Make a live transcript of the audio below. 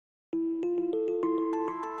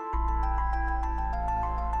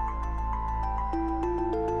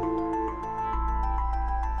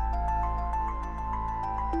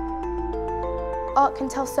Art can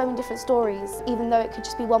tell so many different stories, even though it could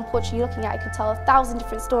just be one portrait you're looking at, it could tell 1,000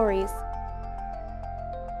 different stories.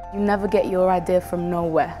 You never get your idea from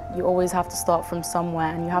nowhere. You always have to start from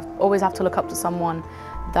somewhere, and you always have to look up to someone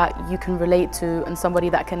that you can relate to and somebody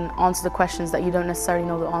that can answer the questions that you don't necessarily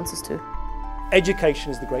know the answers to.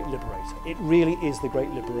 Education is the great liberator. It really is the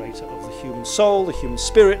great liberator of the human soul, the human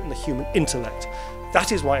spirit and the human intellect.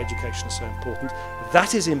 That is why education is so important.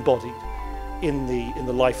 That is embodied in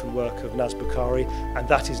the life and work of Naz Bokhari, and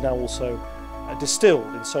that is now also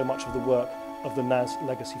distilled in so much of the work of the Naz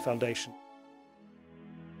Legacy Foundation.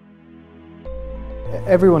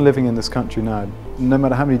 Everyone living in this country now, no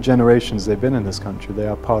matter how many generations they've been in this country, they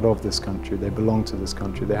are part of this country, they belong to this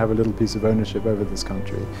country, they have a little piece of ownership over this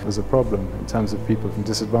country. There's a problem in terms of people from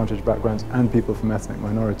disadvantaged backgrounds and people from ethnic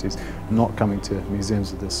minorities not coming to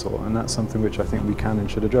museums of this sort, and that's something which I think we can and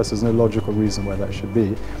should address. There's no logical reason why that should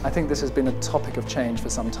be. I think this has been a topic of change for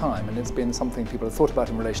some time, and it's been something people have thought about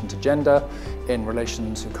in relation to gender, in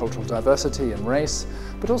relation to cultural diversity and race,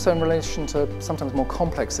 but also in relation to sometimes more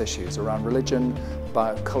complex issues around religion,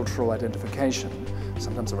 about cultural identification,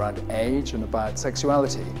 sometimes around age and about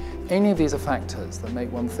sexuality. Any of these are factors that make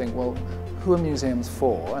one think, well, who are museums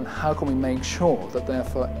for, and how can we make sure that they're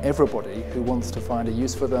for everybody who wants to find a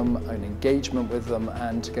use for them, an engagement with them,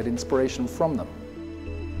 and to get inspiration from them.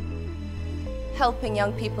 Helping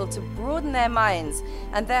young people to broaden their minds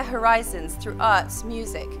and their horizons through arts,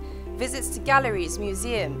 music, visits to galleries,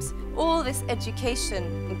 museums, all this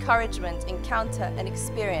education, encouragement, encounter and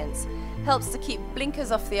experience helps to keep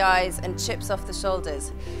blinkers off the eyes and chips off the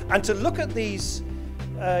shoulders. And to look at these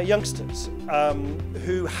youngsters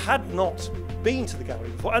who had not been to the gallery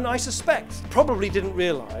before, and I suspect probably didn't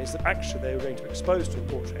realise that actually they were going to be exposed to a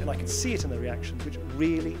portrait, and I could see it in their reactions, which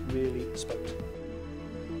really, really spoke to them.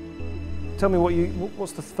 Tell me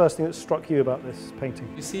what's the first thing that struck you about this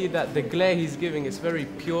painting? You see that the glare he's giving is very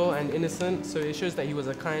pure and innocent, so it shows that he was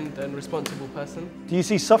a kind and responsible person. Do you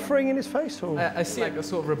see suffering in his face? Or? I see like a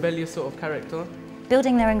sort of rebellious sort of character.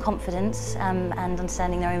 Building their own confidence and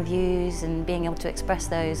understanding their own views and being able to express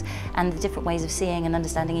those and the different ways of seeing and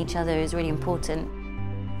understanding each other is really important.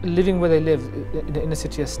 Living where they live in the inner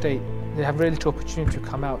city estate, they have very little opportunity to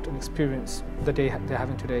come out and experience the day they're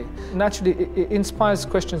having today. Naturally, it inspires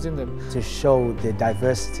questions in them. To show the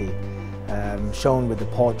diversity shown with the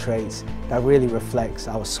portraits, that really reflects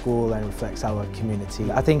our school and reflects our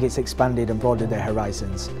community. I think it's expanded and broadened their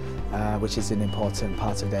horizons, which is an important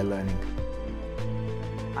part of their learning.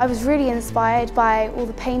 I was really inspired by all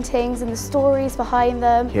the paintings and the stories behind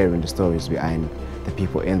them. Hearing the stories behind the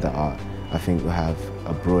people in the art, I think we'll have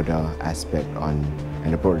a broader aspect on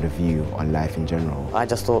and a broader view on life in general. I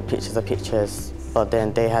just thought pictures are pictures, but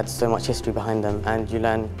then they had so much history behind them, and you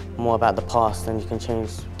learn more about the past and you can change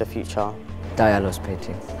the future. Diallo's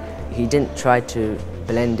painting. He didn't try to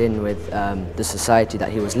blend in with the society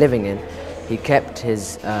that he was living in. He kept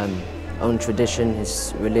his own tradition,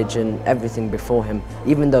 his religion, everything before him,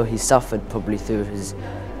 even though he suffered probably through his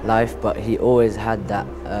life, but he always had that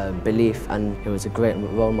belief, and he was a great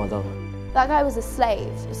role model. That guy was a slave.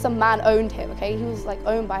 Some man owned him, okay? He was like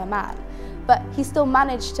owned by a man. But he still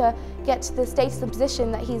managed to get to the status and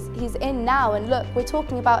position that he's in now. And look, we're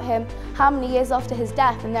talking about him how many years after his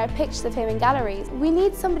death, and there are pictures of him in galleries. We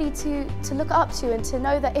need somebody to look up to and to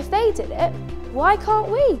know that if they did it, why can't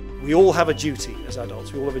we? We all have a duty as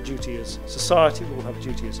adults, we all have a duty as society, we all have a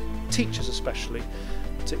duty as teachers especially,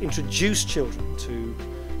 to introduce children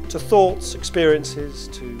to thoughts, experiences,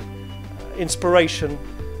 to inspiration,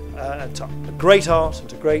 and to great art and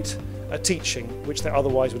to great teaching which they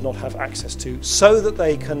otherwise would not have access to, so that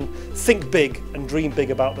they can think big and dream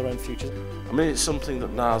big about their own futures. I mean, it's something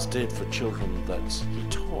that Naz did for children that he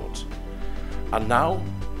taught, and now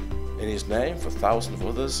in his name for thousands of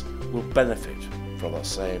others will benefit from that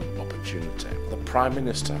same opportunity. The Prime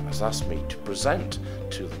Minister has asked me to present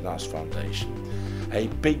to the Naz Foundation a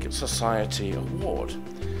big society award.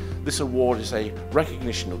 This award is a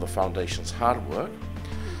recognition of the Foundation's hard work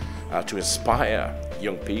to inspire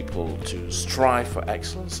young people to strive for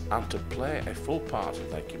excellence and to play a full part in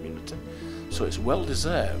their community. So it's well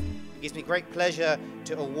deserved. It gives me great pleasure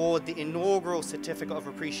to award the inaugural Certificate of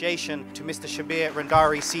Appreciation to Mr. Shabir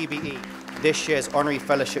Randari CBE, this year's Honorary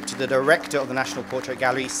Fellowship to the Director of the National Portrait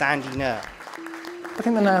Gallery, Sandy Nairne. I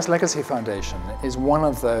think the Naz Legacy Foundation is one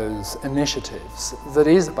of those initiatives that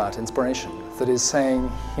is about inspiration, that is saying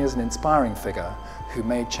here's an inspiring figure who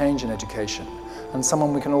made change in education, and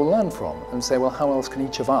someone we can all learn from and say, well, how else can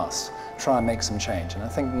each of us try and make some change? And I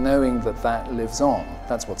think knowing that that lives on,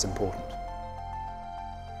 that's what's important.